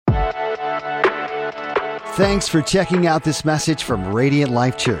Thanks for checking out this message from Radiant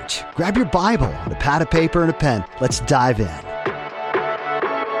Life Church. Grab your Bible, a pad of paper, and a pen. Let's dive in.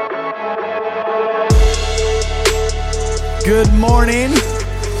 Good morning.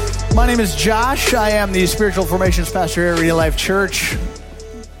 My name is Josh. I am the Spiritual Formations Pastor here at Radiant Life Church.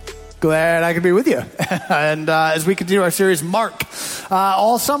 Glad I could be with you. And as we continue our series, Mark.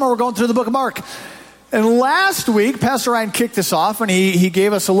 All summer we're going through the book of Mark. And last week, Pastor Ryan kicked us off, and he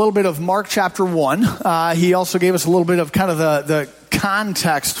gave us a little bit of Mark chapter 1. He also gave us a little bit of kind of the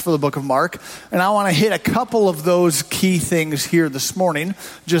context for the book of Mark. And I want to hit a couple of those key things here this morning,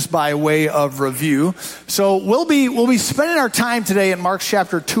 just by way of review. So we'll be spending our time today in Mark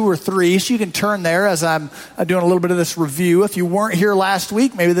chapter 2 or 3. So you can turn there as I'm doing a little bit of this review. If you weren't here last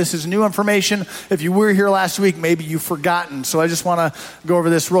week, maybe this is new information. If you were here last week, maybe you've forgotten. So I just want to go over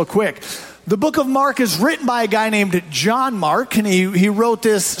this real quick. The book of Mark is written by a guy named John Mark, and he wrote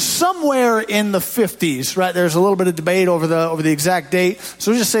this somewhere in the 50s, right? There's a little bit of debate over the exact date, so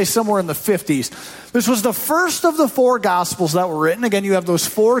we'll just say somewhere in the 50s. This was the first of the 4 Gospels that were written. Again, you have those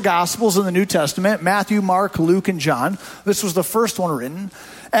 4 Gospels in the New Testament, Matthew, Mark, Luke, and John. This was the first one written.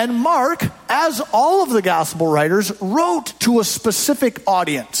 And Mark, as all of the Gospel writers, wrote to a specific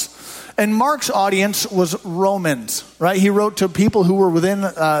audience. And Mark's audience was Romans, right? He wrote to people who were within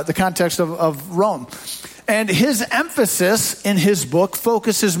the context of Rome. And his emphasis in his book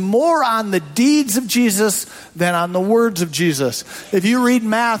focuses more on the deeds of Jesus than on the words of Jesus. If you read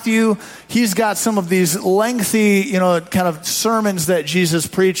Matthew, he's got some of these lengthy, kind of sermons that Jesus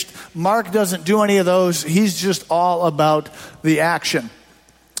preached. Mark doesn't do any of those. He's just all about the action.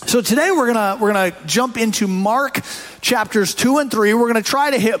 So today we're gonna jump into Mark chapters 2 and 3. We're gonna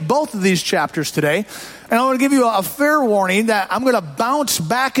try to hit both of these chapters today. And I want to give you a fair warning that I'm gonna bounce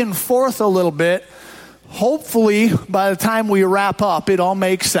back and forth a little bit. Hopefully by the time we wrap up, it all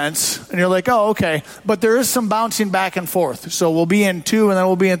makes sense. And you're like, oh, okay. But there is some bouncing back and forth. So we'll be in 2 and then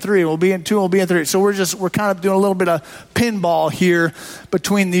we'll be in 3. We'll be in 2 and we'll be in 3. So we're kind of doing a little bit of pinball here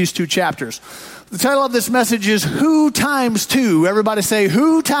between these 2 chapters. The title of this message is Who Times 2? Everybody say,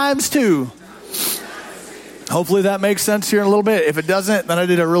 Who Times 2? Hopefully that makes sense here in a little bit. If it doesn't, then I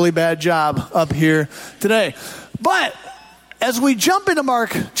did a really bad job up here today. But as we jump into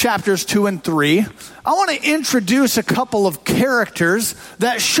Mark chapters 2 and 3, I want to introduce a couple of characters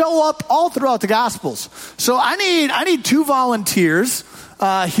that show up all throughout the Gospels. So I need 2 volunteers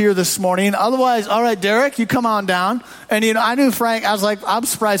here this morning. Otherwise, all right, Derek, you come on down. And, I knew Frank. I was like, I'm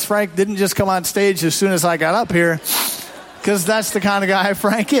surprised Frank didn't just come on stage as soon as I got up here, because that's the kind of guy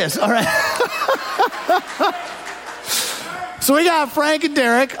Frank is. All right. So we got Frank and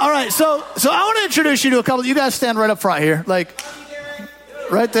Derek. All right. So I want to introduce you to a couple. You guys stand right up front here. Like,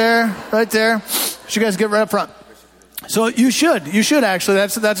 right there. So you guys get right up front. So you should actually.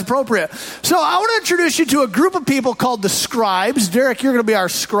 That's appropriate. So I want to introduce you to a group of people called the scribes. Derek, you're going to be our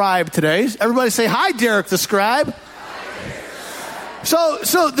scribe today. Everybody say hi, Derek, the scribe.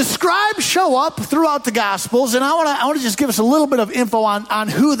 So the scribes show up throughout the Gospels, and I want to just give us a little bit of info on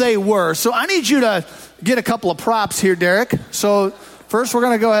who they were. So I need you to get a couple of props here, Derek. So first, we're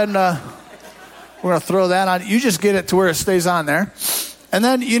going to go ahead and we're going to throw that on. You just get it to where it stays on there. And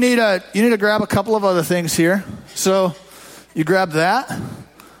then you need to grab a couple of other things here. So you grab that,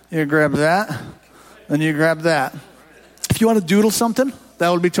 then you grab that. If you want to doodle something, that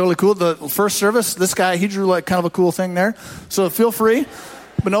would be totally cool. The first service, this guy, he drew like kind of a cool thing there. So feel free,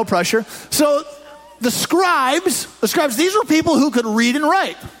 but no pressure. So the scribes, these were people who could read and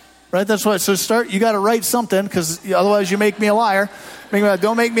write, right? That's why. So you got to write something, because otherwise you make me a liar.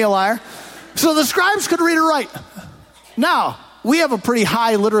 Don't make me a liar. So the scribes could read and write. Now, we have a pretty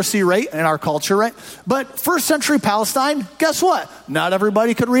high literacy rate in our culture, right? But first century Palestine, guess what? Not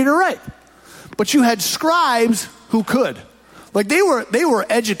everybody could read or write. But you had scribes who could. Like they were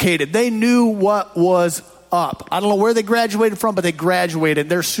educated. They knew what was up. I don't know where they graduated from, but they graduated.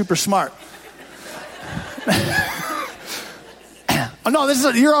 They're super smart. Oh no,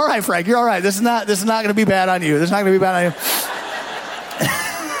 you're all right, Frank. You're all right. This is not going to be bad on you.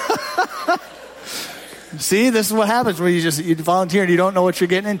 See, this is what happens when you volunteer and you don't know what you're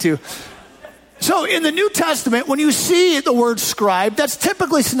getting into. So in the New Testament, when you see the word scribe, that's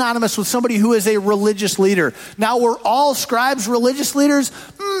typically synonymous with somebody who is a religious leader. Now, were all scribes religious leaders?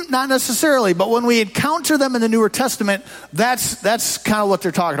 Not necessarily, but when we encounter them in the Newer Testament, that's kind of what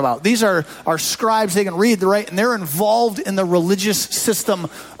they're talking about. These are scribes. They can read, they write, and they're involved in the religious system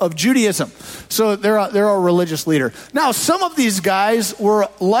of Judaism. So they're a religious leader. Now, some of these guys were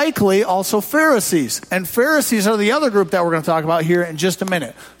likely also Pharisees, and Pharisees are the other group that we're going to talk about here in just a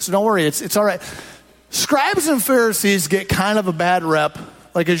minute. So don't worry, it's all right. Scribes and Pharisees get kind of a bad rep,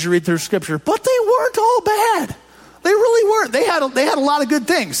 like as you read through Scripture, but they weren't all bad. They really weren't. They had a lot of good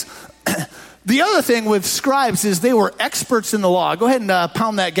things. The other thing with scribes is they were experts in the law. Go ahead and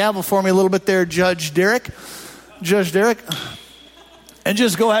pound that gavel for me a little bit there, Judge Derek. Judge Derek. And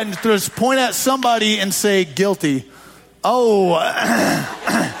just go ahead and just point at somebody and say guilty. Oh,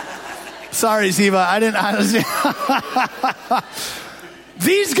 sorry, Ziva. I didn't.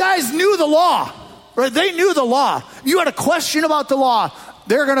 These guys knew the law, right? They knew the law. You had a question about the law,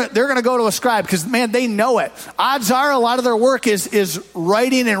 they're gonna go to a scribe because, man, they know it. Odds are a lot of their work is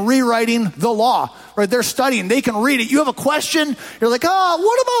writing and rewriting the law, right? They're studying. They can read it. You have a question. You're like, oh,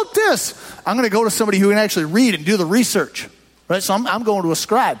 what about this? I'm going to go to somebody who can actually read and do the research, right? So I'm going to a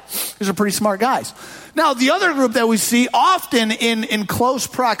scribe. These are pretty smart guys. Now, the other group that we see often in close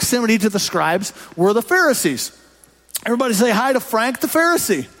proximity to the scribes were the Pharisees. Everybody say hi to Frank the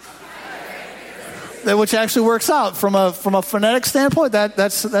Pharisee. Which actually works out from a phonetic standpoint.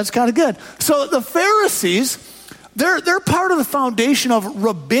 That's kind of good. So the Pharisees, they're part of the foundation of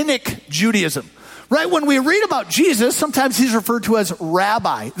rabbinic Judaism, right? When we read about Jesus, sometimes he's referred to as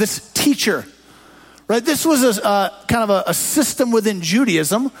rabbi, this teacher, right? This was kind of a system within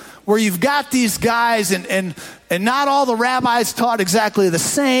Judaism where you've got these guys and not all the rabbis taught exactly the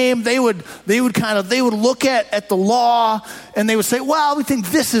same. They would look at the law and they would say, well, we think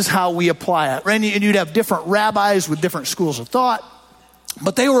this is how we apply it, right? And you'd have different rabbis with different schools of thought,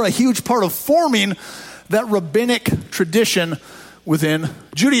 but they were a huge part of forming that rabbinic tradition within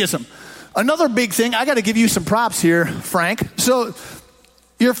Judaism. Another big thing, I got to give you some props here, Frank. So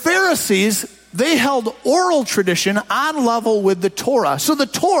your Pharisees, they held oral tradition on level with the Torah. So the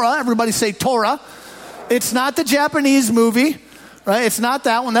Torah, everybody say Torah. It's not the Japanese movie, right? It's not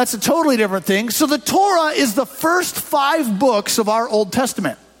that one. That's a totally different thing. So the Torah is the first 5 books of our Old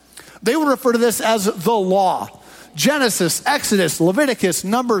Testament. They would refer to this as the law. Genesis, Exodus, Leviticus,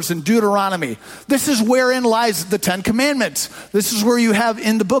 Numbers, and Deuteronomy. This is wherein lies the 10 Commandments. This is where you have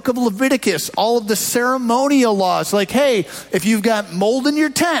in the book of Leviticus all of the ceremonial laws. Like, hey, if you've got mold in your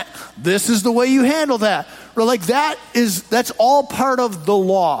tent, this is the way you handle that. Or like that's all part of the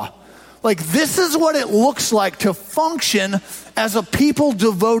law. Like, this is what it looks like to function as a people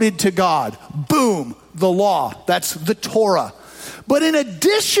devoted to God. Boom, the law. That's the Torah. But in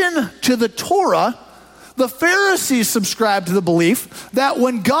addition to the Torah, the Pharisees subscribed to the belief that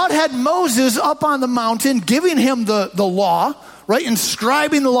when God had Moses up on the mountain giving him the law, right,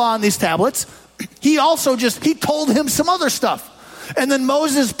 inscribing the law on these tablets, he told him some other stuff. And then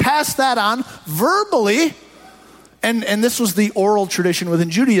Moses passed that on verbally, and this was the oral tradition within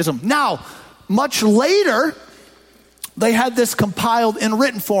Judaism. Now, much later, they had this compiled in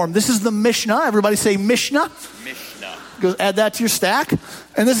written form. This is the Mishnah. Everybody say Mishnah. Mishnah. Go add that to your stack.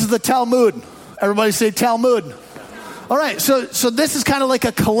 And this is the Talmud. Everybody say Talmud. All right, so this is kind of like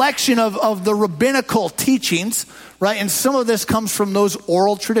a collection of the rabbinical teachings, right? And some of this comes from those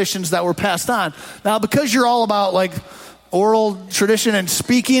oral traditions that were passed on. Now, because you're all about like oral tradition and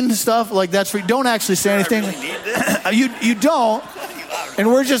speaking stuff, like that's where you don't actually say anything. I really need this. You don't. And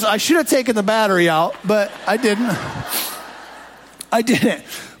I should have taken the battery out, but I didn't.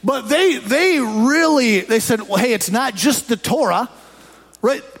 But they said, well, hey, it's not just the Torah.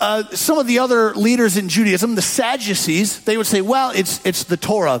 Right, some of the other leaders in Judaism, the Sadducees, they would say, well, it's the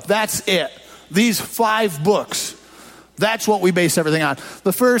Torah. That's it. These 5 books. That's what we base everything on.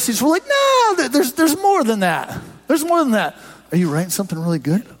 The Pharisees were like, no, there's more than that. There's more than that. Are you writing something really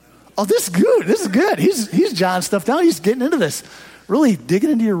good? Oh, this is good. This is good. He's jotting stuff down. He's getting into this. Really digging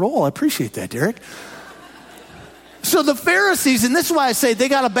into your role. I appreciate that, Derek. So the Pharisees, and this is why I say they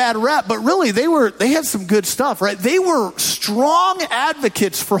got a bad rep, but really they had some good stuff, right? They were strong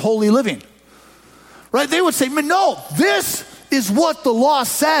advocates for holy living, right? They would say, no, this is what the law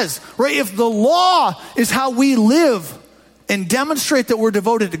says, right? If the law is how we live and demonstrate that we're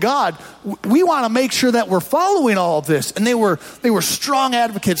devoted to God, we want to make sure that we're following all of this. And they were strong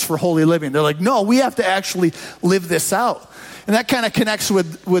advocates for holy living. They're like, no, we have to actually live this out. And that kind of connects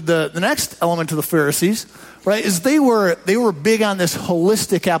with the next element of the Pharisees, right, is they were big on this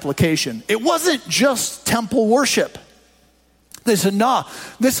holistic application. It wasn't just temple worship. They said, no,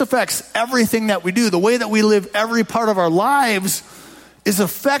 this affects everything that we do. The way that we live every part of our lives is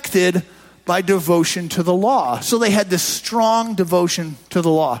affected by devotion to the law. So they had this strong devotion to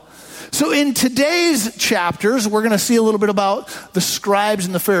the law. So in today's chapters, we're going to see a little bit about the scribes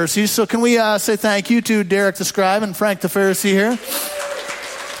and the Pharisees. So can we say thank you to Derek the scribe and Frank the Pharisee here?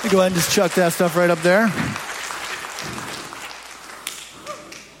 You go ahead and just chuck that stuff right up there.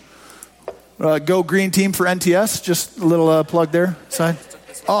 Go green team for NTS. Just a little plug there. Side.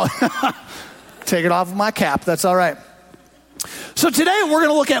 Oh, take it off of my cap. That's all right. So today we're going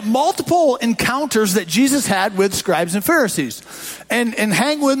to look at multiple encounters that Jesus had with scribes and Pharisees. And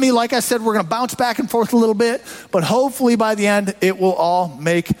hang with me. Like I said, we're going to bounce back and forth a little bit, but hopefully by the end it will all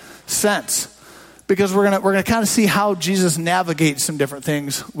make sense. Because we're gonna kind of see how Jesus navigates some different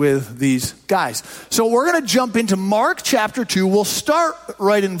things with these guys. So we're going to jump into Mark chapter 2. We'll start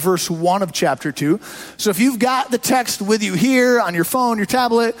right in verse 1 of chapter 2. So if you've got the text with you here on your phone, your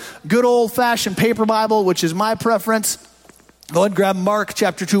tablet, good old-fashioned paper Bible, which is my preference, go ahead and grab Mark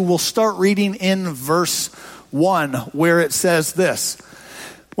chapter 2. We'll start reading in verse 1 where it says this.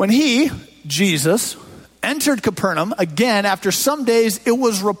 When he, Jesus, entered Capernaum, again, after some days, it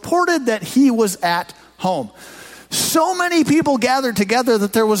was reported that he was at home. So many people gathered together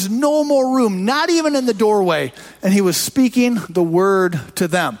that there was no more room, not even in the doorway, and he was speaking the word to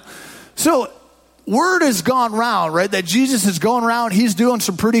them. So, word has gone round, right, that Jesus is going around, he's doing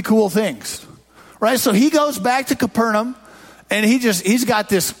some pretty cool things, right? So he goes back to Capernaum, and he's got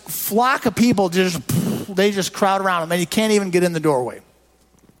this flock of people, they just crowd around him, and he can't even get in the doorway.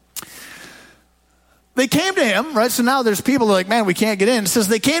 They came to him, right? So now there's people that are like, man, we can't get in. It says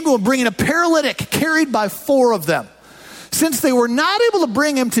they came to him bringing a paralytic carried by 4 of them. Since they were not able to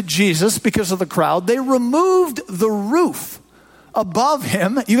bring him to Jesus because of the crowd, they removed the roof above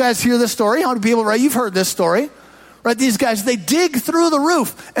him. You guys hear this story? How many people, right? You've heard this story, right? These guys, they dig through the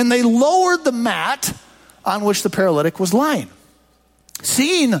roof and they lowered the mat on which the paralytic was lying.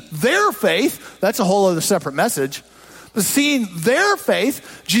 Seeing their faith, that's a whole other separate message. But seeing their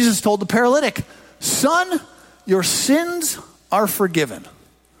faith, Jesus told the paralytic, son, your sins are forgiven.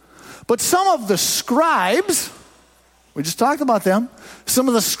 But some of the scribes, we just talked about them, some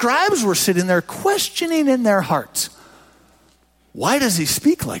of the scribes were sitting there questioning in their hearts, why does he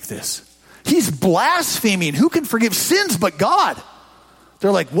speak like this? He's blaspheming. Who can forgive sins but God?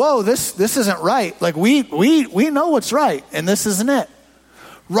 They're like, whoa, this isn't right. Like we know what's right, and this isn't it.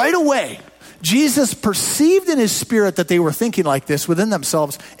 Right away, Jesus perceived in his spirit that they were thinking like this within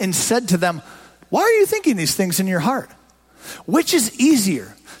themselves and said to them, why are you thinking these things in your heart? Which is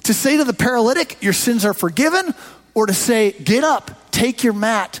easier, to say to the paralytic, your sins are forgiven, or to say, get up, take your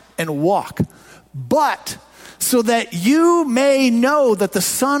mat, and walk? But so that you may know that the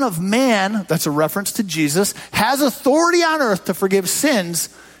Son of Man, that's a reference to Jesus, has authority on earth to forgive sins,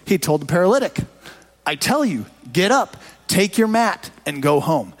 he told the paralytic, I tell you, get up, take your mat, and go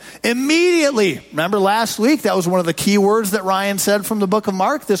home. Immediately, remember last week, that was one of the key words that Ryan said from the book of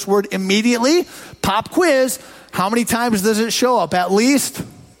Mark, this word immediately. Pop quiz, how many times does it show up? At least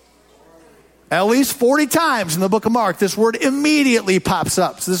 40 times in the book of Mark, this word immediately pops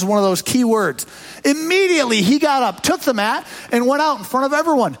up. So this is one of those key words. Immediately, he got up, took the mat, and went out in front of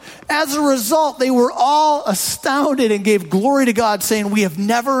everyone. As a result, they were all astounded and gave glory to God, saying, we have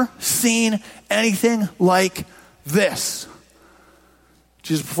never seen anything like this.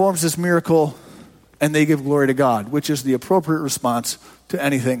 Jesus performs this miracle and they give glory to God, which is the appropriate response to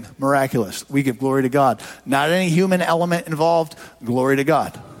anything miraculous. We give glory to God. Not any human element involved, glory to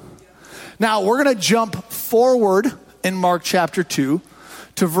God. Now, we're going to jump forward in Mark chapter 2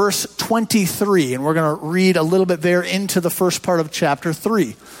 to verse 23, and we're going to read a little bit there into the first part of chapter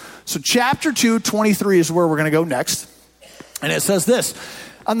 3. So chapter 2, 23 is where we're going to go next. And it says this,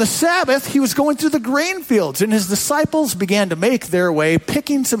 on the Sabbath, he was going through the grain fields, and his disciples began to make their way,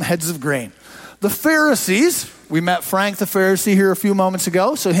 picking some heads of grain. The Pharisees, we met Frank the Pharisee here a few moments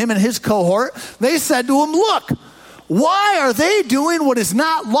ago, so him and his cohort, they said to him, look, why are they doing what is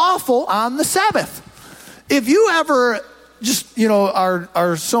not lawful on the Sabbath? If you ever just,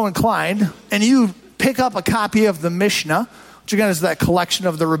 are so inclined, and you pick up a copy of the Mishnah, which again is that collection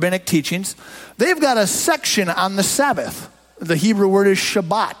of the rabbinic teachings, they've got a section on the Sabbath. The Hebrew word is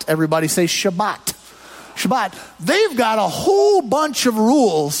Shabbat. Everybody say Shabbat. Shabbat. They've got a whole bunch of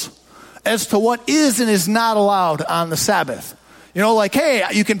rules as to what is and is not allowed on the Sabbath. Like, hey,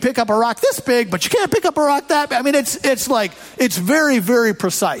 you can pick up a rock this big, but you can't pick up a rock that big. I mean, it's very, very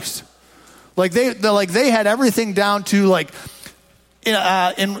precise. Like they had everything down to like, in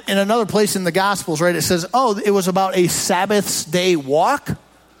another place in the Gospels, right? It says, it was about a Sabbath's day walk.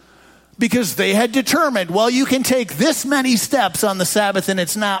 Because they had determined, you can take this many steps on the Sabbath and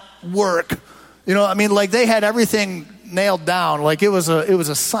it's not work. They had everything nailed down. Like it was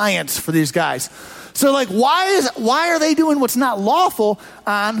a science for these guys. So why are they doing what's not lawful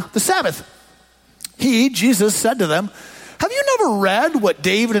on the Sabbath? Jesus said to them, have you never read what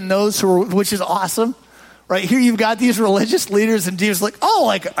David and those who are, which is awesome, right? Here you've got these religious leaders and David's like,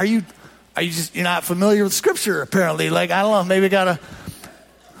 are you just, you're not familiar with scripture apparently. Like, I don't know, maybe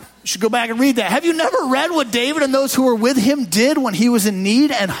you should go back and read that. Have you never read what David and those who were with him did when he was in need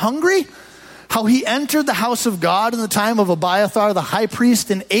and hungry? how he entered the house of God in the time of Abiathar the high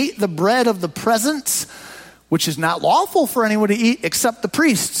priest and ate the bread of the presence, which is not lawful for anyone to eat except the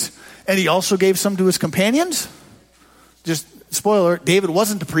priests. And he also gave some to his companions. Just spoiler, David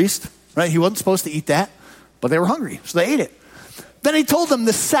wasn't a priest, right? He wasn't supposed to eat that, but they were hungry, so they ate it. Then he told them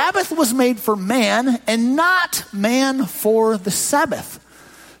the Sabbath was made for man and not man for the Sabbath.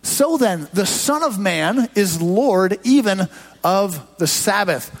 So then, the Son of Man is Lord even of the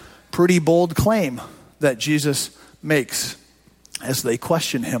Sabbath. Pretty bold claim that Jesus makes as they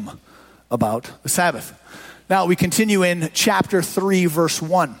question him about the Sabbath. Now we continue in chapter 3, verse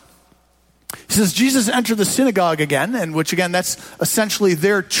 1. He says, Jesus entered the synagogue again, and which again, that's essentially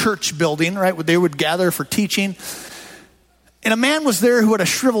their church building, right? Where they would gather for teaching. And a man was there who had a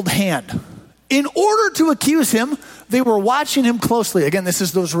shriveled hand. In order to accuse him, they were watching him closely. Again, this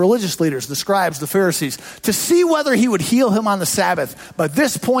is those religious leaders, the scribes, the Pharisees, to see whether he would heal him on the Sabbath. But at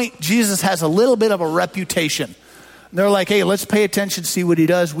this point, Jesus has a little bit of a reputation. And they're like, hey, let's pay attention, see what he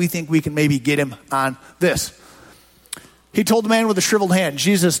does. We think we can maybe get him on this. He told the man with the shriveled hand,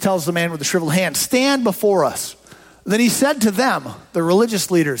 Jesus tells the man with the shriveled hand, stand before us. Then he said to them, the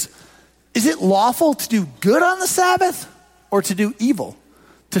religious leaders, is it lawful to do good on the Sabbath or to do evil,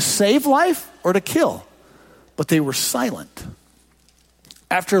 to save life or to kill? But they were silent.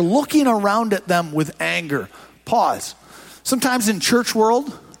 After looking around at them with anger, pause. Sometimes in church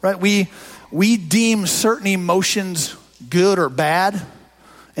world, right, we deem certain emotions good or bad.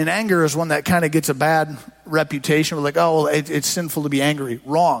 And anger is one that kind of gets a bad reputation. We're like, oh, well, it's sinful to be angry.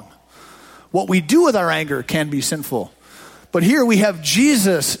 Wrong. What we do with our anger can be sinful. But here we have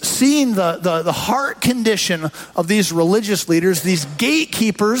Jesus seeing the heart condition of these religious leaders, these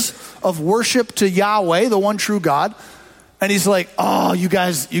gatekeepers of worship to Yahweh, the one true God. And he's like, oh, you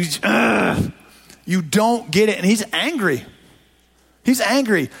guys, you don't get it. And he's angry. He's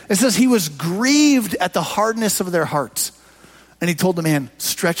angry. It says he was grieved at the hardness of their hearts. And he told the man,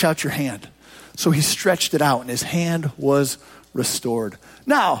 stretch out your hand. So he stretched it out and his hand was restored.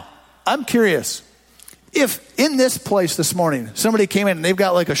 Now, I'm curious. If in this place this morning, somebody came in and they've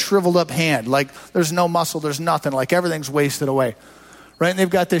got like a shriveled up hand, like there's no muscle, there's nothing, like everything's wasted away, right? And they've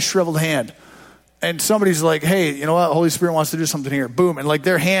got this shriveled hand. And somebody's like, hey, you know what? Holy Spirit wants to do something here. Boom. And like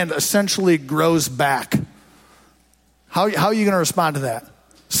their hand essentially grows back. How are you going to respond to that?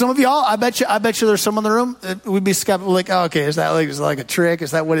 Some of y'all, I bet you there's some in the room that would be skeptical, like, oh, okay, is that like a trick?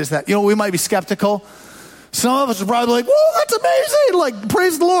 Is that, what is that? You know, we might be skeptical. Some of us are probably like, whoa, that's amazing. Like,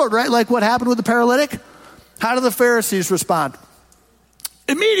 praise the Lord, right? Like what happened with the paralytic? How do the Pharisees respond?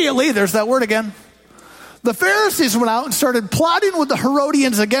 Immediately, there's that word again. The Pharisees went out and started plotting with the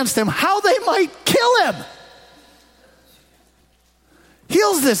Herodians against him, how they might kill him.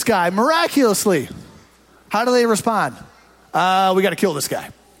 Heals this guy miraculously. How do they respond? We got to kill this guy.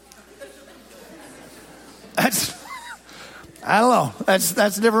 I don't know. That's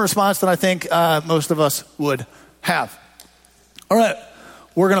a different response than I think most of us would have. All right,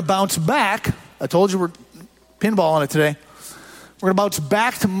 we're going to bounce back. I told you we're pinballing it today. We're going to bounce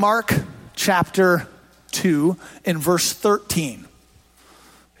back to Mark chapter 2 in verse 13.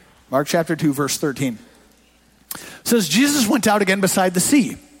 Mark chapter 2, verse 13. It says, Jesus went out again beside the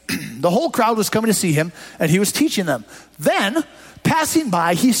sea. The whole crowd was coming to see him, and he was teaching them. Then, passing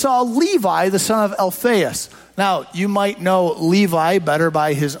by, he saw Levi, the son of Alphaeus. Now, you might know Levi better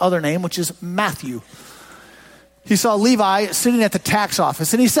by his other name, which is Matthew. He saw Levi sitting at the tax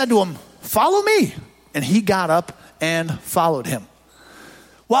office, and he said to him, follow me. And he got up and followed him.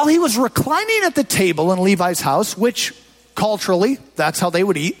 While he was reclining at the table in Levi's house, which culturally, that's how they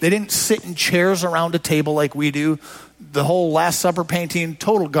would eat. They didn't sit in chairs around a table like we do. The whole Last Supper painting,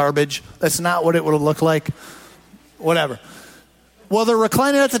 total garbage. That's not what it would have looked like. Whatever. Well, they're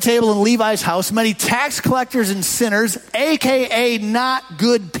reclining at the table in Levi's house. Many tax collectors and sinners, a.k.a. not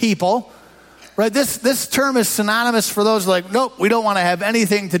good people. Right? This term is synonymous for those like, nope, we don't want to have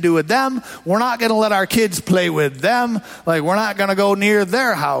anything to do with them. We're not going to let our kids play with them. Like, we're not going to go near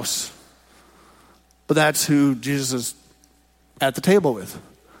their house. But that's who Jesus is at the table with.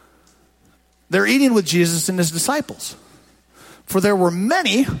 They're eating with Jesus and his disciples. For there were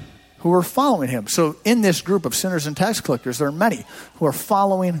many who were following him. So in this group of sinners and tax collectors, there are many who are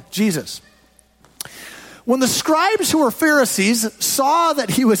following Jesus. When the scribes who were Pharisees saw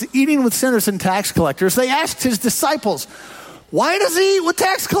that he was eating with sinners and tax collectors, they asked his disciples, why does he eat with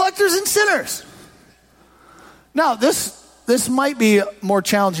tax collectors and sinners? Now, this might be more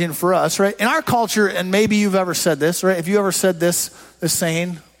challenging for us, right? In our culture, and maybe you've ever said this, right? If you ever said this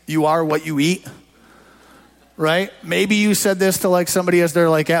saying, you are what you eat, right? Maybe you said this to like somebody as they're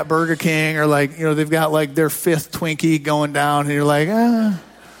like at Burger King or like, you know, they've got like their fifth Twinkie going down and you're like,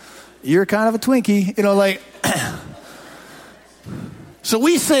 you're kind of a Twinkie, like. So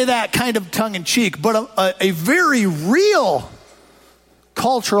we say that kind of tongue in cheek, but a very real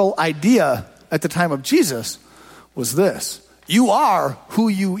cultural idea at the time of Jesus was this: you are who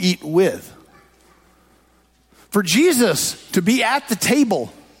you eat with. For Jesus to be at the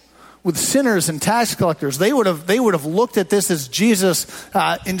table with sinners and tax collectors, they would have looked at this as Jesus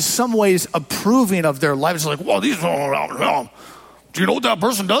in some ways approving of their lives. Like, well, do you know what that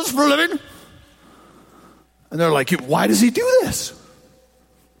person does for a living? And they're like, why does he do this?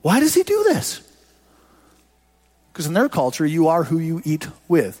 Why does he do this? Because in their culture, you are who you eat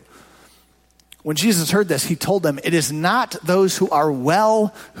with. When Jesus heard this, he told them, it is not those who are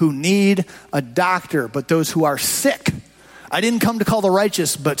well who need a doctor, but those who are sick. I didn't come to call the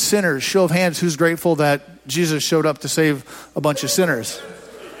righteous, but sinners. Show of hands, who's grateful that Jesus showed up to save a bunch of sinners?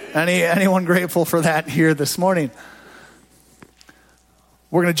 Anyone grateful for that here this morning?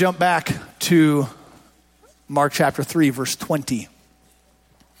 We're going to jump back to Mark chapter 3, verse 20.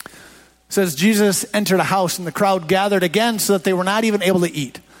 It says, Jesus entered a house and the crowd gathered again so that they were not even able to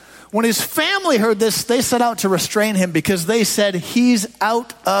eat. When his family heard this, they set out to restrain him because they said, he's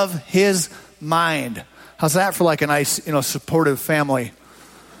out of his mind. How's that for like a nice, supportive family?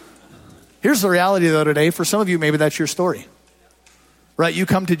 Here's the reality though today. For some of you, maybe that's your story. Right? You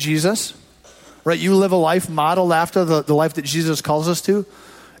come to Jesus. Right? You live a life modeled after the life that Jesus calls us to.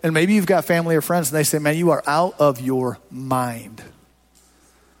 And maybe you've got family or friends and they say, man, you are out of your mind.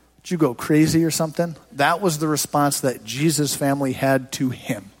 Did you go crazy or something? That was the response that Jesus' family had to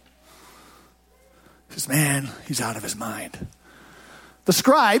him. He says, man, he's out of his mind. The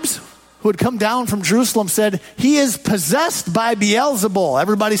scribes who had come down from Jerusalem said, he is possessed by Beelzebul.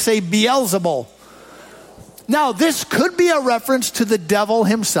 Everybody say Beelzebul. Now, this could be a reference to the devil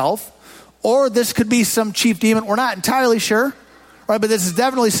himself, or this could be some chief demon. We're not entirely sure. Right, but this is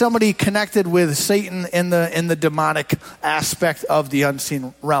definitely somebody connected with Satan in the demonic aspect of the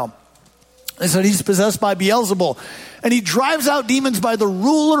unseen realm. And so he's possessed by Beelzebul, and he drives out demons by the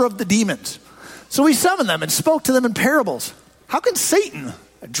ruler of the demons. So he summoned them and spoke to them in parables. How can Satan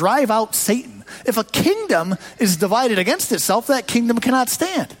drive out Satan? If a kingdom is divided against itself, that kingdom cannot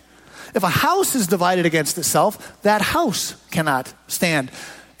stand. If a house is divided against itself, that house cannot stand.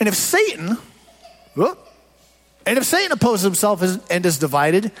 And if Satan opposes himself and is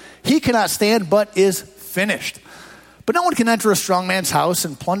divided, he cannot stand but is finished. But no one can enter a strong man's house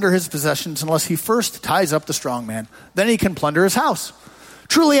and plunder his possessions unless he first ties up the strong man. Then he can plunder his house.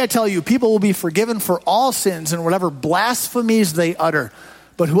 Truly I tell you, people will be forgiven for all sins and whatever blasphemies they utter.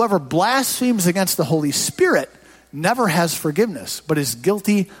 But whoever blasphemes against the Holy Spirit never has forgiveness, but is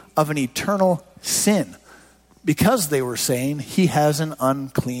guilty of an eternal sin, because they were saying he has an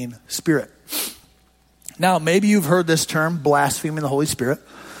unclean spirit. Now, maybe you've heard this term, blaspheming the Holy Spirit.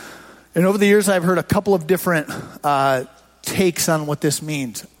 And over the years, I've heard a couple of different takes on what this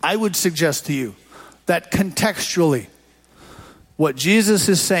means. I would suggest to you that contextually, what Jesus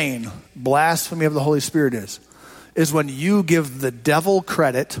is saying, blasphemy of the Holy Spirit is when you give the devil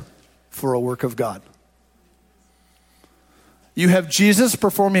credit for a work of God. You have Jesus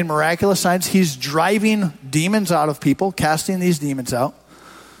performing miraculous signs. He's driving demons out of people, casting these demons out.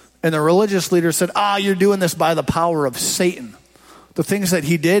 And the religious leaders said, you're doing this by the power of Satan. The things that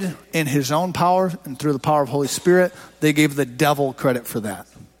he did in his own power and through the power of Holy Spirit, they gave the devil credit for that.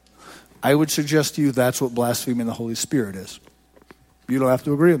 I would suggest to you that's what blaspheming the Holy Spirit is. You don't have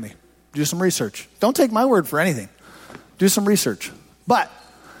to agree with me. Do some research. Don't take my word for anything. Do some research. But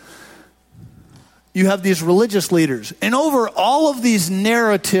you have these religious leaders. And over all of these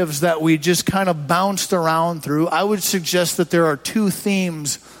narratives that we just kind of bounced around through, I would suggest that there are two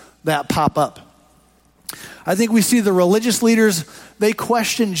themes that pop up. I think we see the religious leaders, they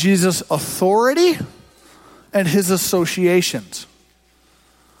question Jesus' authority and his associations.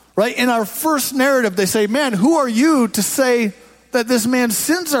 Right? In our first narrative, they say, man, who are you to say that this man's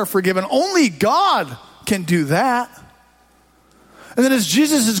sins are forgiven? Only God can do that. And then as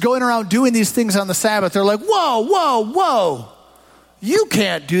Jesus is going around doing these things on the Sabbath, they're like, whoa. You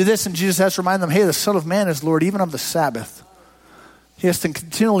can't do this. And Jesus has to remind them, hey, the Son of Man is Lord even of the Sabbath. He has to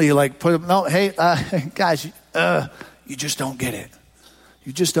continually put them, no, hey, guys, you just don't get it.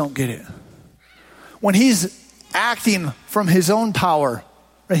 You just don't get it. When he's acting from his own power,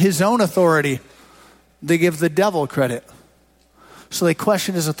 his own authority, they give the devil credit. So they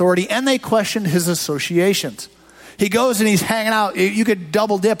question his authority and they question his associations. He goes and he's hanging out. You could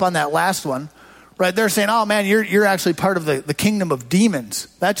double dip on that last one, right? They're saying, oh man, you're actually part of the kingdom of demons.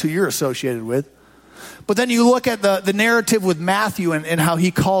 That's who you're associated with. But then you look at the narrative with Matthew and how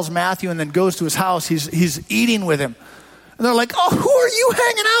he calls Matthew and then goes to his house. He's eating with him. And they're like, oh, who are you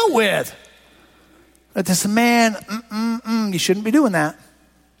hanging out with? But this man, you shouldn't be doing that.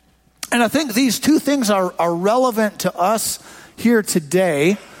 And I think these two things are relevant to us here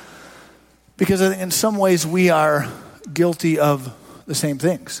today because I think in some ways we are guilty of the same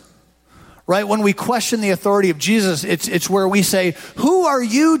things. Right? When we question the authority of Jesus, it's where we say, who are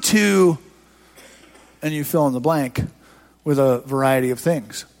you to, and you fill in the blank with a variety of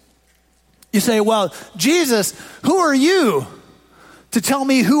things. You say, well, Jesus, who are you to tell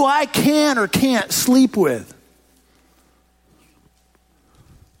me who I can or can't sleep with?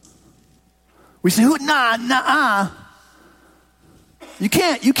 We say, nah. You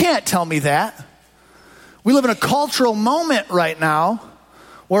can't tell me that. We live in a cultural moment right now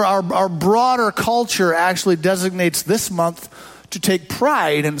where our broader culture actually designates this month to take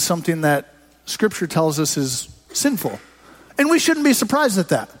pride in something that Scripture tells us is sinful. And we shouldn't be surprised at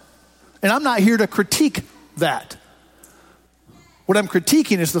that. And I'm not here to critique that. What I'm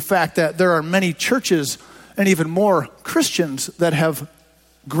critiquing is the fact that there are many churches and even more Christians that have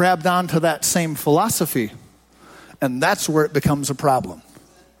grabbed onto that same philosophy. And that's where it becomes a problem.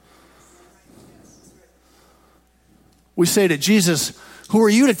 We say to Jesus, who are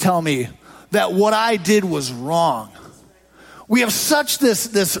you to tell me that what I did was wrong? We have such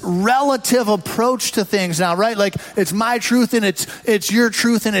this relative approach to things now, right? Like it's my truth and it's your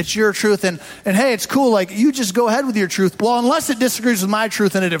truth and it's your truth. And hey, it's cool. Like you just go ahead with your truth. Well, unless it disagrees with my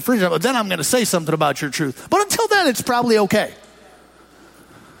truth and it infringes, but then I'm going to say something about your truth. But until then, it's probably okay.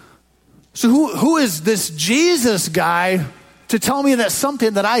 So who is this Jesus guy to tell me that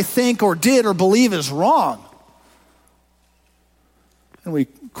something that I think or did or believe is wrong? And we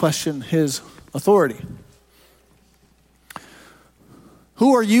question his authority.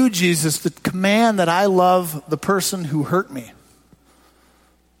 Who are you, Jesus, to command that I love the person who hurt me?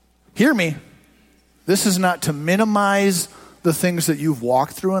 Hear me. This is not to minimize the things that you've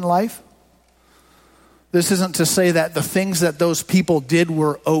walked through in life. This isn't to say that the things that those people did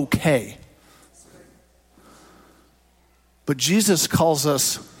were okay. But Jesus calls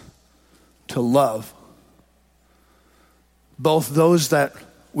us to love both those that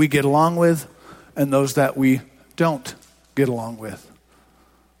we get along with and those that we don't get along with.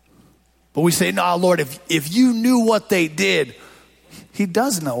 But we say, no, Lord, if you knew what they did, he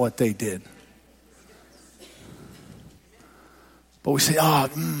does know what they did. But we say,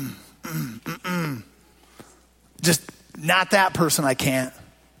 just not that person I can't.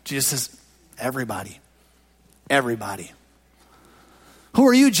 Jesus says, everybody. Who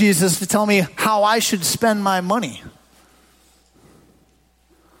are you, Jesus, to tell me how I should spend my money?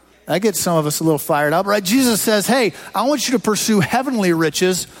 That gets some of us a little fired up, right? Jesus says, hey, I want you to pursue heavenly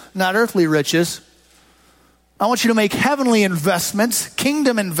riches, not earthly riches. I want you to make heavenly investments,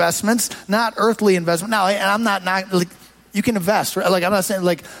 kingdom investments, not earthly investments. Now, and I'm not like, you can invest, right? Like, I'm not saying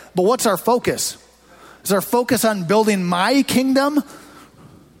like, but what's our focus? Is our focus on building my kingdom?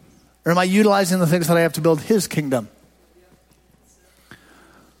 Or am I utilizing the things that I have to build his kingdom?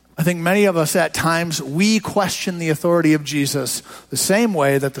 I think many of us at times, we question the authority of Jesus the same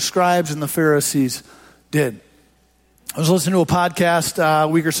way that the scribes and the Pharisees did. I was listening to a podcast a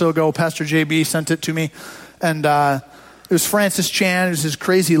week or so ago. Pastor JB sent it to me. And it was Francis Chan. It was his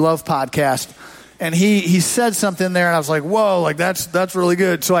Crazy Love podcast. And he said something there, and I was like, whoa, like that's really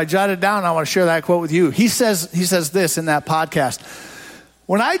good. So I jotted it down, and I want to share that quote with you. He says this in that podcast.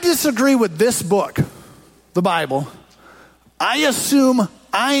 When I disagree with this book, the Bible, I assume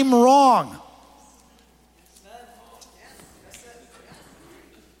I'm wrong.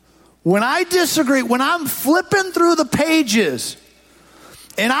 When I disagree, when I'm flipping through the pages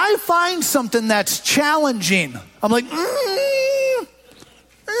and I find something that's challenging, I'm like,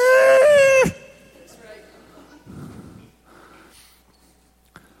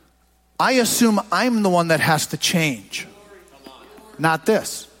 I assume I'm the one that has to change, not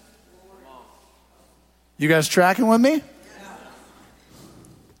this. You guys tracking with me?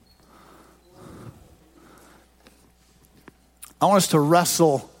 I want us to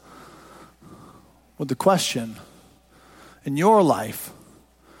wrestle with the question, in your life,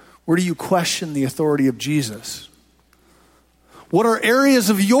 where do you question the authority of Jesus? What are areas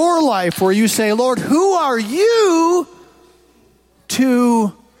of your life where you say, Lord, who are you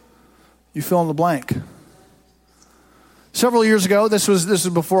to, you fill in the blank. Several years ago, this was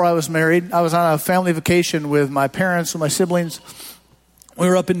before I was married, I was on a family vacation with my parents, with my siblings. We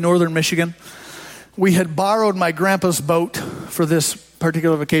were up in northern Michigan. We had borrowed my grandpa's boat for this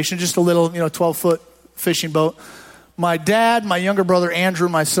particular vacation, just a little, 12-foot fishing boat. My dad, my younger brother Andrew,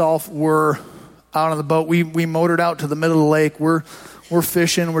 myself were out on the boat. We motored out to the middle of the lake. We're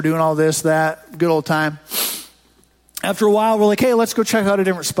fishing. We're doing all this, that. Good old time. after a while, we're like, hey, let's go check out a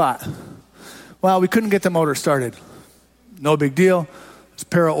different spot. Well, we couldn't get the motor started. No big deal. There's a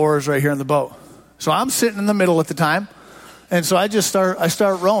pair of oars right here in the boat. So I'm sitting in the middle at the time. And so I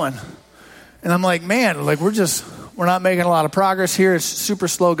start rowing. And I'm like, man, like we're not making a lot of progress here. It's super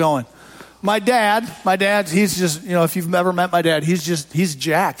slow going. My dad, he's just, if you've ever met my dad, he's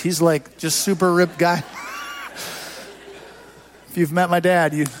jacked. He's like just super ripped guy. If you've met my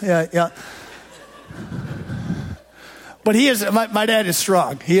dad, yeah. But my dad is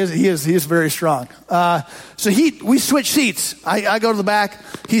strong. He is very strong. So we switch seats. I go to the back.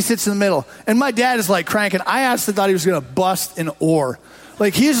 He sits in the middle. And my dad is like cranking. I honestly thought he was going to bust an oar.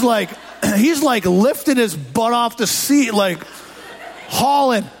 Like he's like lifting his butt off the seat, like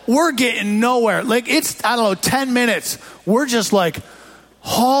hauling. We're getting nowhere. Like it's, 10 minutes. We're just like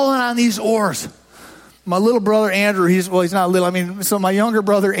hauling on these oars. My little brother Andrew, he's not little. So my younger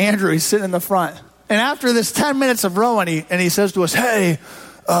brother Andrew, he's sitting in the front. And after this 10 minutes of rowing, he says to us, hey,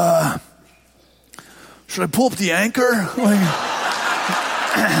 should I pull up the anchor?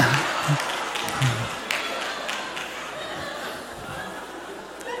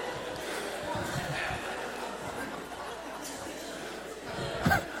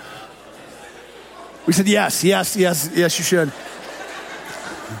 We said, yes, you should.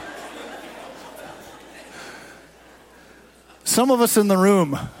 Some of us in the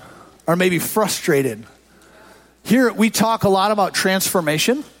room are maybe frustrated. Here we talk a lot about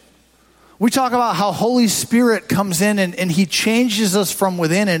transformation. We talk about how Holy Spirit comes in and he changes us from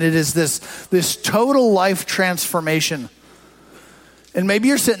within, and it is this total life transformation. And maybe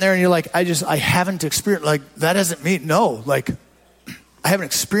you're sitting there and you're like, I haven't experienced, like that doesn't mean, no, like I haven't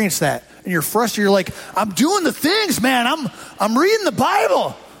experienced that. And you're frustrated. You're like, I'm doing the things, man. I'm reading the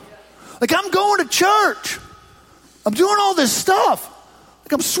Bible. Like I'm going to church. I'm doing all this stuff.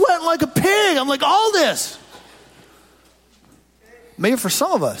 Like I'm sweating like a pig. I'm like all this. Maybe for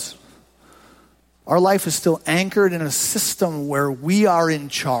some of us, our life is still anchored in a system where we are in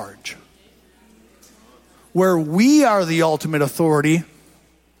charge. Where we are the ultimate authority,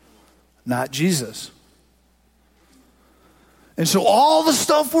 not Jesus. And so all the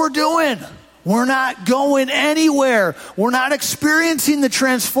stuff we're doing, we're not going anywhere. We're not experiencing the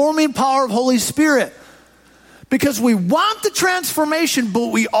transforming power of Holy Spirit. Because we want the transformation, but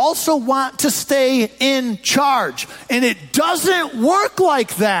we also want to stay in charge. And it doesn't work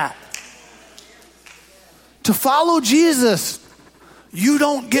like that. To follow Jesus, you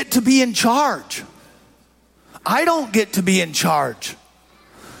don't get to be in charge. I don't get to be in charge.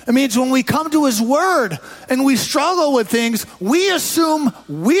 It means when we come to his word and we struggle with things, we assume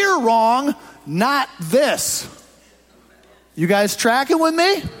we're wrong, not this. You guys tracking with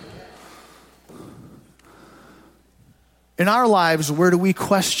me? In our lives, where do we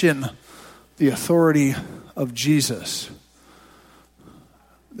question the authority of Jesus?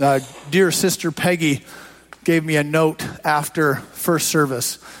 Dear Sister Peggy gave me a note after first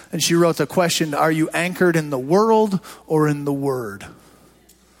service, and she wrote the question, are you anchored in the world or in the Word?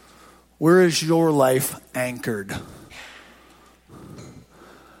 Where is your life anchored?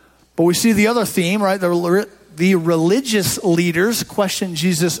 But we see the other theme, right? The religious leaders questioned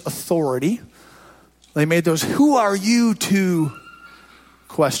Jesus' authority. They made those who are you to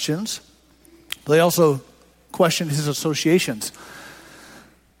questions. They also questioned his associations.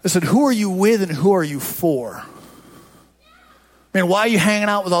 They said, who are you with and who are you for? Man, why are you hanging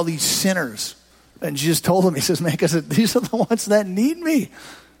out with all these sinners? And Jesus told them, he says, man, because these are the ones that need me.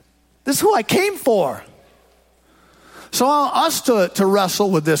 This is who I came for. So I want us to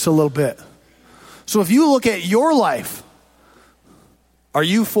wrestle with this a little bit. So if you look at your life, are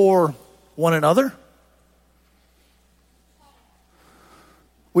you for one another?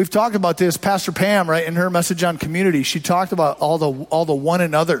 We've talked about this. Pastor Pam, right, in her message on community, she talked about all the one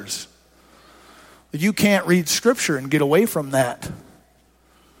another's. You can't read Scripture and get away from that.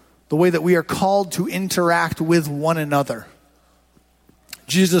 The way that we are called to interact with one another.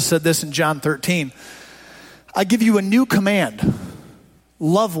 Jesus said this in John 13. I give you a new command.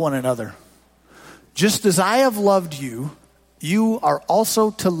 Love one another. Just as I have loved you, you are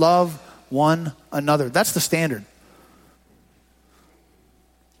also to love one another. That's the standard.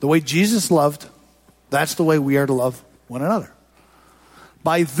 The way Jesus loved, that's the way we are to love one another.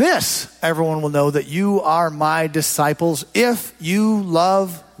 By this, everyone will know that you are my disciples if you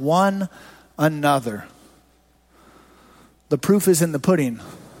love one another. The proof is in the pudding.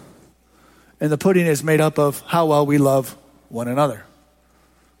 And the pudding is made up of how well we love one another.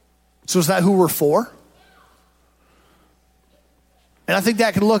 So is that who we're for? And I think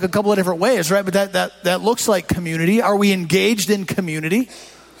that can look a couple of different ways, right? But that looks like community. Are we engaged in community?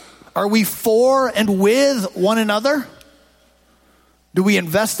 Are we for and with one another? Do we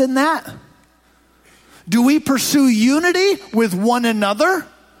invest in that? Do we pursue unity with one another?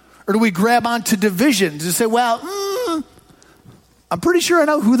 Or do we grab onto divisions and say, well, I'm pretty sure I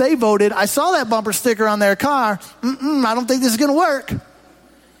know who they voted. I saw that bumper sticker on their car. I don't think this is going to work.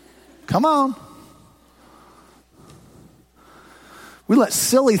 Come on. We let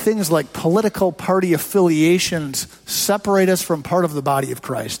silly things like political party affiliations separate us from part of the body of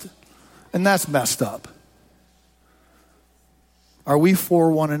Christ. And that's messed up. Are we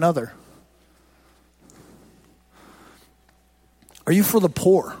for one another? Are you for the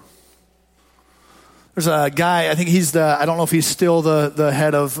poor? There's a guy, I think I don't know if he's still the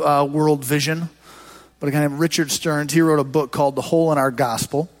head of World Vision, but a guy named Richard Stearns. He wrote a book called The Hole in Our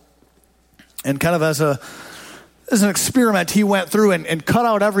Gospel. And kind of as an experiment, he went through and cut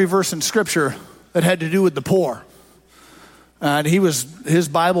out every verse in Scripture that had to do with the poor. And his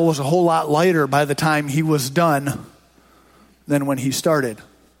Bible was a whole lot lighter by the time he was done than when he started.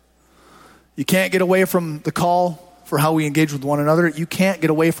 You can't get away from the call for how we engage with one another. You can't get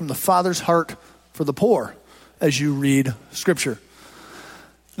away from the Father's heart for the poor as you read Scripture.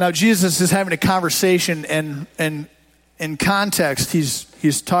 Now, Jesus is having a conversation, and in context,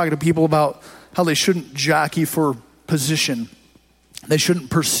 he's talking to people about how they shouldn't jockey for position. They shouldn't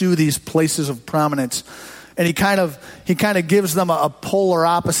pursue these places of prominence. And he kind of gives them a polar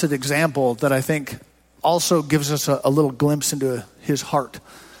opposite example that I think also gives us a little glimpse into his heart.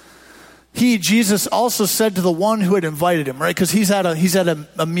 Jesus also said to the one who had invited him, right? Because he's had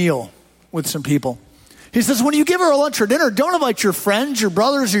a meal with some people. He says, when you give her a lunch or dinner, don't invite your friends, your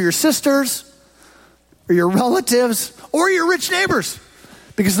brothers or your sisters, or your relatives, or your rich neighbors,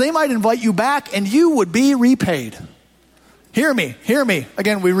 because they might invite you back and you would be repaid. Hear me.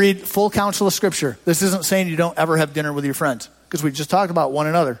 Again, we read full counsel of Scripture. This isn't saying you don't ever have dinner with your friends, because we just talked about one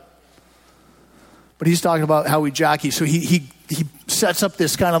another. But he's talking about how we jockey. So he sets up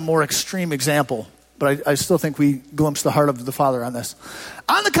this kind of more extreme example. But I still think we glimpse the heart of the Father on this.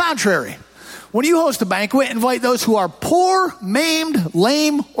 On the contrary, when you host a banquet, invite those who are poor, maimed,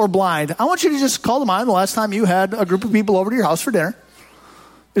 lame, or blind. I want you to just call to mind the last time you had a group of people over to your house for dinner.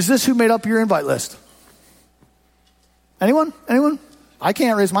 Is this who made up your invite list? Anyone? I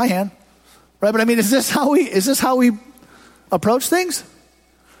can't raise my hand. Right? But I mean, is this how we approach things?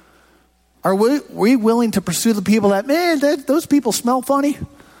 Are we willing to pursue the people that those people smell funny?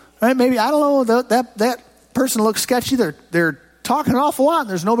 Right? Maybe, I don't know, that person looks sketchy. They're talking an awful lot and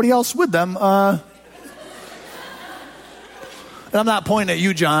there's nobody else with them. And I'm not pointing at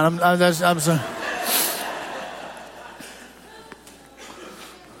you, John. But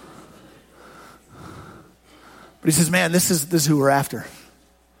he says, man, this is who we're after.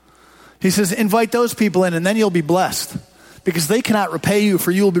 He says, invite those people in and then you'll be blessed, because they cannot repay you, for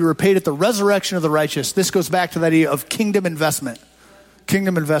you will be repaid at the resurrection of the righteous. This goes back to that idea of kingdom investment.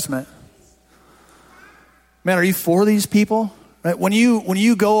 Kingdom investment. Man, are you for these people? Right? When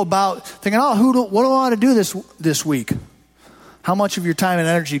you go about thinking, what do I want to do this week? How much of your time and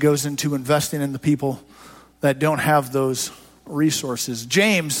energy goes into investing in the people that don't have those resources?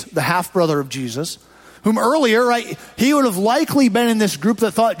 James, the half-brother of Jesus, whom earlier, right, he would have likely been in this group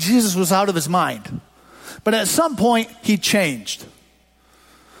that thought Jesus was out of his mind. But at some point, he changed.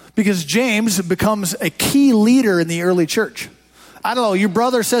 Because James becomes a key leader in the early church. I don't know, your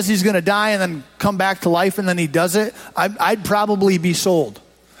brother says he's going to die and then come back to life and then he does it. I'd probably be sold.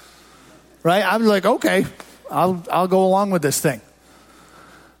 Right? I'd be like, okay, I'll go along with this thing.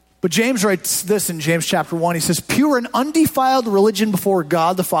 But James writes this in James chapter 1. He says, pure and undefiled religion before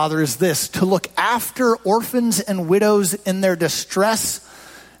God the Father is this: to look after orphans and widows in their distress,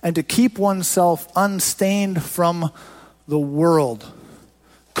 and to keep oneself unstained from the world.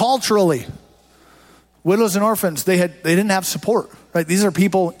 Culturally, widows and orphans, they didn't have support, right? These are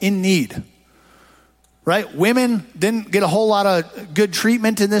people in need, right? Women didn't get a whole lot of good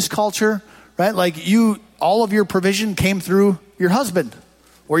treatment in this culture, right? Like all of your provision came through your husband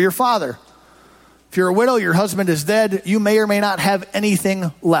or your father. If you're a widow, your husband is dead. You may or may not have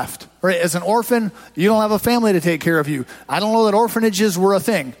anything left. Right? As an orphan, you don't have a family to take care of you. I don't know that orphanages were a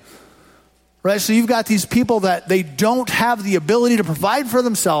thing. Right? So you've got these people that they don't have the ability to provide for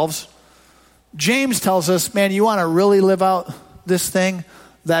themselves. James tells us, man, you want to really live out this thing?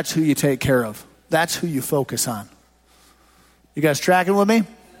 That's who you take care of. That's who you focus on. You guys tracking with me?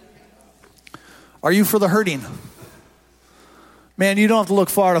 Are you for the hurting? Man, you don't have to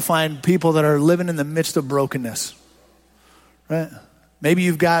look far to find people that are living in the midst of brokenness, right? Maybe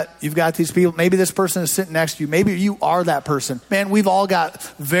you've got these people. Maybe this person is sitting next to you. Maybe you are that person. Man, we've all got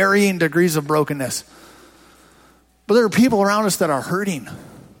varying degrees of brokenness. But there are people around us that are hurting.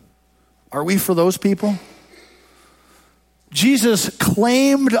 Are we for those people? Jesus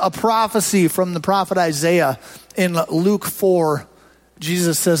claimed a prophecy from the prophet Isaiah in Luke 4.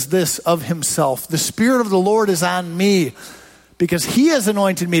 Jesus says this of himself: the Spirit of the Lord is on me because he has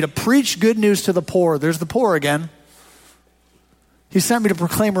anointed me to preach good news to the poor. There's the poor again. He sent me to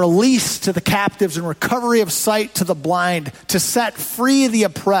proclaim release to the captives and recovery of sight to the blind, to set free the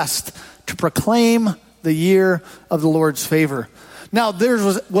oppressed, to proclaim the year of the Lord's favor. Now, there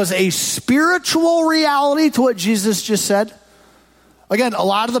was a spiritual reality to what Jesus just said. Again, a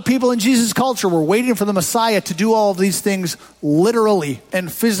lot of the people in Jesus' culture were waiting for the Messiah to do all of these things literally and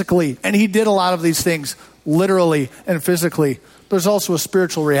physically. And he did a lot of these things literally and physically. There's also a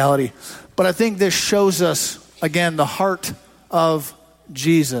spiritual reality. But I think this shows us, again, the heart of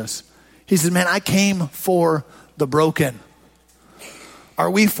Jesus. He says, man, I came for the broken.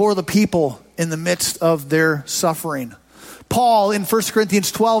 Are we for the people in the midst of their suffering? Paul in 1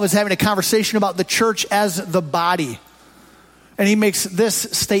 Corinthians 12 is having a conversation about the church as the body. And he makes this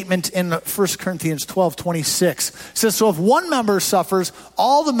statement in 1 Corinthians 12:26. It says, so if one member suffers,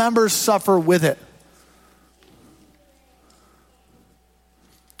 all the members suffer with it.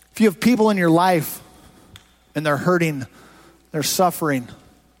 If you have people in your life and they're hurting, they're suffering,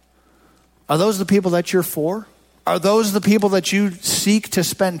 are those the people that you're for? Are those the people that you seek to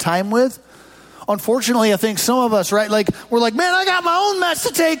spend time with? Unfortunately, I think some of us, right, like we're like, man, I got my own mess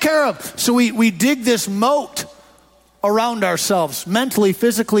to take care of. So we dig this moat around ourselves, mentally,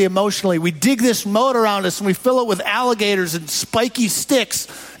 physically, emotionally. We dig this moat around us and we fill it with alligators and spiky sticks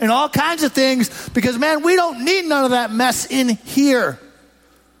and all kinds of things because, man, we don't need none of that mess in here.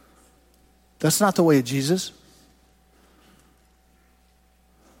 That's not the way of Jesus.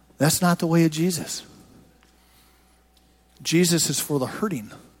 That's not the way of Jesus. Jesus is for the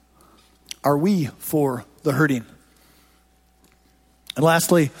hurting. Are we for the hurting? And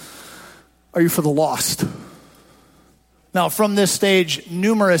lastly, are you for the lost? Now, from this stage,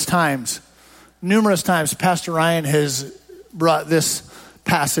 numerous times, Pastor Ryan has brought this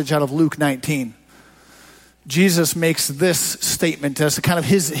passage out of Luke 19. Jesus makes this statement as kind of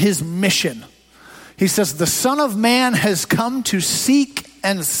his mission. He says, the Son of Man has come to seek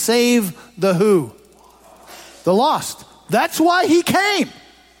and save the who? The lost. That's why he came.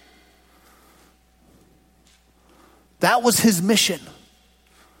 That was his mission.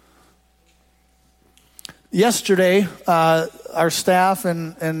 Yesterday, our staff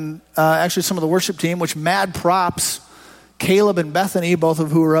and actually some of the worship team, which mad props, Caleb and Bethany, both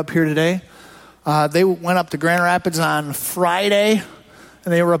of who are up here today, they went up to Grand Rapids on Friday,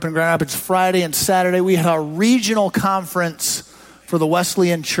 and they were up in Grand Rapids Friday and Saturday. We had a regional conference for the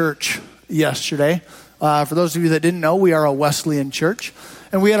Wesleyan Church yesterday. For those of you that didn't know, we are a Wesleyan church.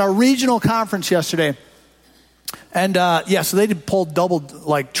 And we had our regional conference yesterday. And so they did pull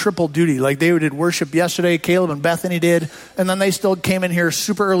triple duty. Like they did worship yesterday, Caleb and Bethany did. And then they still came in here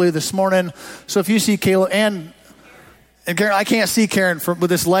super early this morning. So if you see Caleb and Karen, I can't see Karen with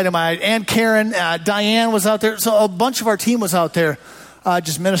this light in my eye. And Karen, Diane was out there. So a bunch of our team was out there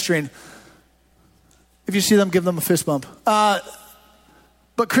just ministering. If you see them, give them a fist bump.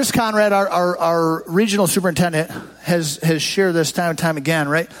 But Chris Conrad, our regional superintendent, has shared this time and time again,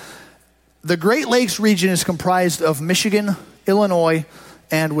 right? The Great Lakes region is comprised of Michigan, Illinois,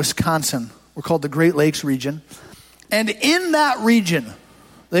 and Wisconsin. We're called the Great Lakes region. And in that region,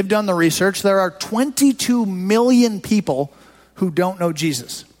 they've done the research, there are 22 million people who don't know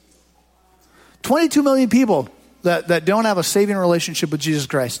Jesus. 22 million people that don't have a saving relationship with Jesus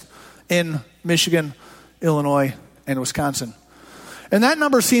Christ in Michigan, Illinois, and Wisconsin. And that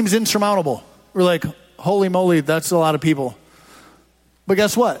number seems insurmountable. We're like, holy moly, that's a lot of people. But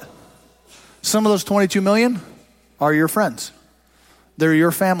guess what? Some of those 22 million are your friends. They're your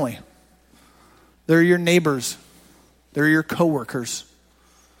family. They're your neighbors. They're your coworkers.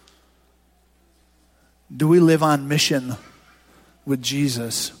 Do we live on mission with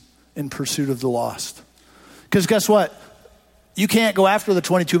Jesus in pursuit of the lost? Because guess what? You can't go after the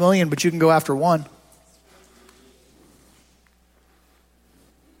 22 million, but you can go after one.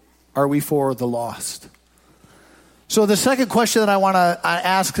 Are we for the lost? So the second question that I want to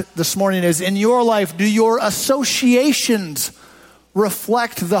ask this morning is, in your life, do your associations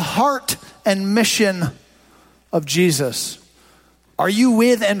reflect the heart and mission of Jesus? Are you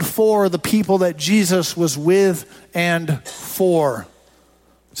with and for the people that Jesus was with and for?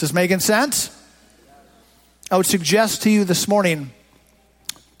 Is this making sense? I would suggest to you this morning,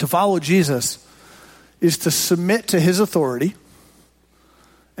 to follow Jesus is to submit to his authority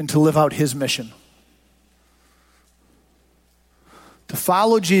and to live out his mission. To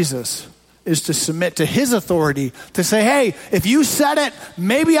follow Jesus is to submit to his authority, to say, hey, if you said it,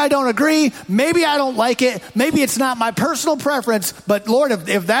 maybe I don't agree, maybe I don't like it, maybe it's not my personal preference, but Lord,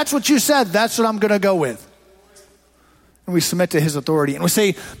 if that's what you said, that's what I'm going to go with. And we submit to his authority. And we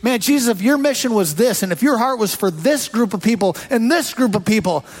say, man, Jesus, if your mission was this, and if your heart was for this group of people and this group of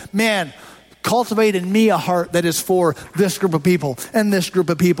people, man, cultivate in me a heart that is for this group of people and this group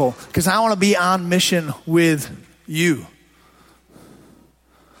of people, because I want to be on mission with you.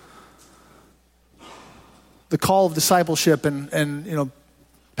 The call of discipleship, and you know,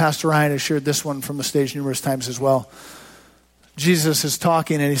 Pastor Ryan has shared this one from the stage numerous times as well. Jesus is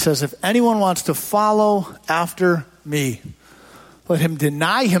talking and he says, if anyone wants to follow after me, let him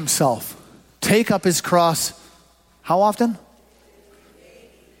deny himself, take up his cross. How often?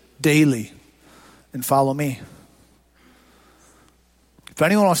 Daily. And follow me. If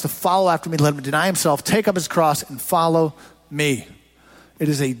anyone wants to follow after me, let him deny himself, take up his cross and follow me. It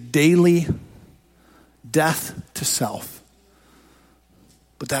is a daily death to self.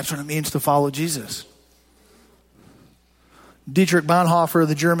 But that's what it means to follow Jesus. Dietrich Bonhoeffer,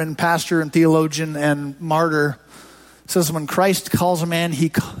 the German pastor and theologian and martyr, says when Christ calls a man,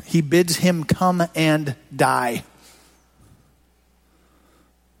 he bids him come and die.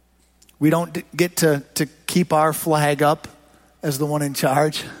 We don't get to keep our flag up as the one in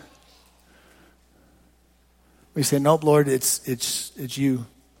charge. We say, nope, Lord, it's you,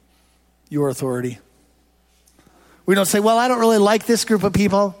 your authority. We don't say, well, I don't really like this group of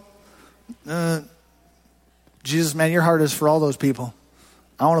people. Jesus, man, your heart is for all those people.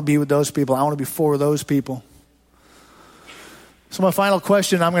 I want to be with those people. I want to be for those people. So my final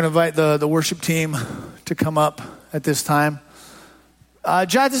question, I'm going to invite the worship team to come up at this time.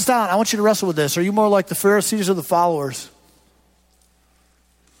 Jot this down. I want you to wrestle with this. Are you more like the Pharisees or the followers?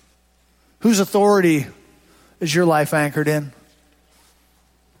 Whose authority is your life anchored in?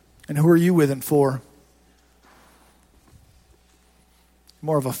 And who are you with and for?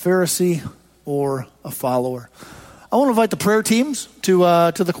 More of a Pharisee or a follower? I want to invite the prayer teams to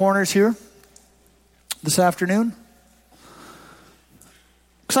the corners here this afternoon,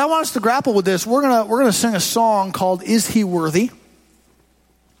 because I want us to grapple with this. We're gonna sing a song called "Is He Worthy?"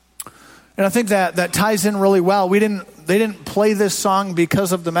 And I think that ties in really well. They didn't play this song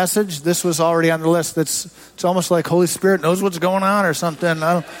because of the message. This was already on the list. It's almost like Holy Spirit knows what's going on or something.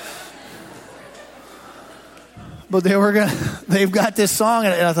 But they've got this song,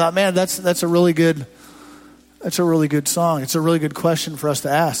 and I thought, man, that's a really good song. It's a really good question for us to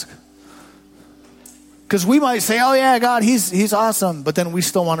ask. Because we might say, oh yeah, God, he's awesome, but then we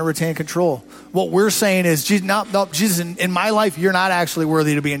still want to retain control. What we're saying is, Jesus, in my life, you're not actually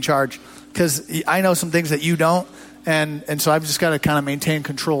worthy to be in charge, because I know some things that you don't, and so I've just got to kind of maintain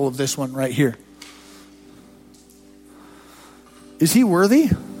control of this one right here. Is he worthy?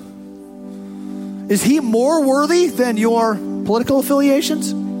 Is he more worthy than your political affiliations?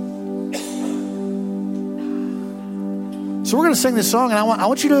 So we're going to sing this song, and I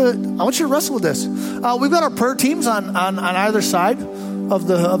want you to wrestle with this. We've got our prayer teams on either side of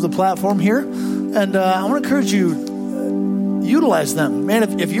the platform here, and I want to encourage you, utilize them,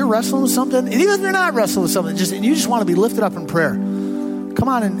 man. If you're wrestling with something, and even if you're not wrestling with something, and you just want to be lifted up in prayer, come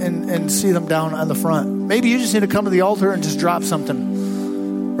on and see them down on the front. Maybe you just need to come to the altar and just drop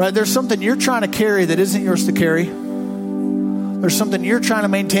something. Right? There's something you're trying to carry that isn't yours to carry. There's something you're trying to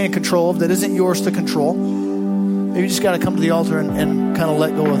maintain control of that isn't yours to control. Maybe you just got to come to the altar and kind of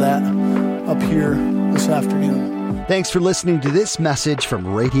let go of that up here this afternoon. Thanks for listening to this message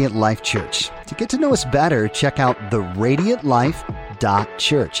from Radiant Life Church. To get to know us better, check out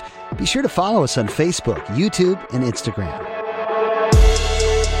theradiantlife.church. Be sure to follow us on Facebook, YouTube, and Instagram.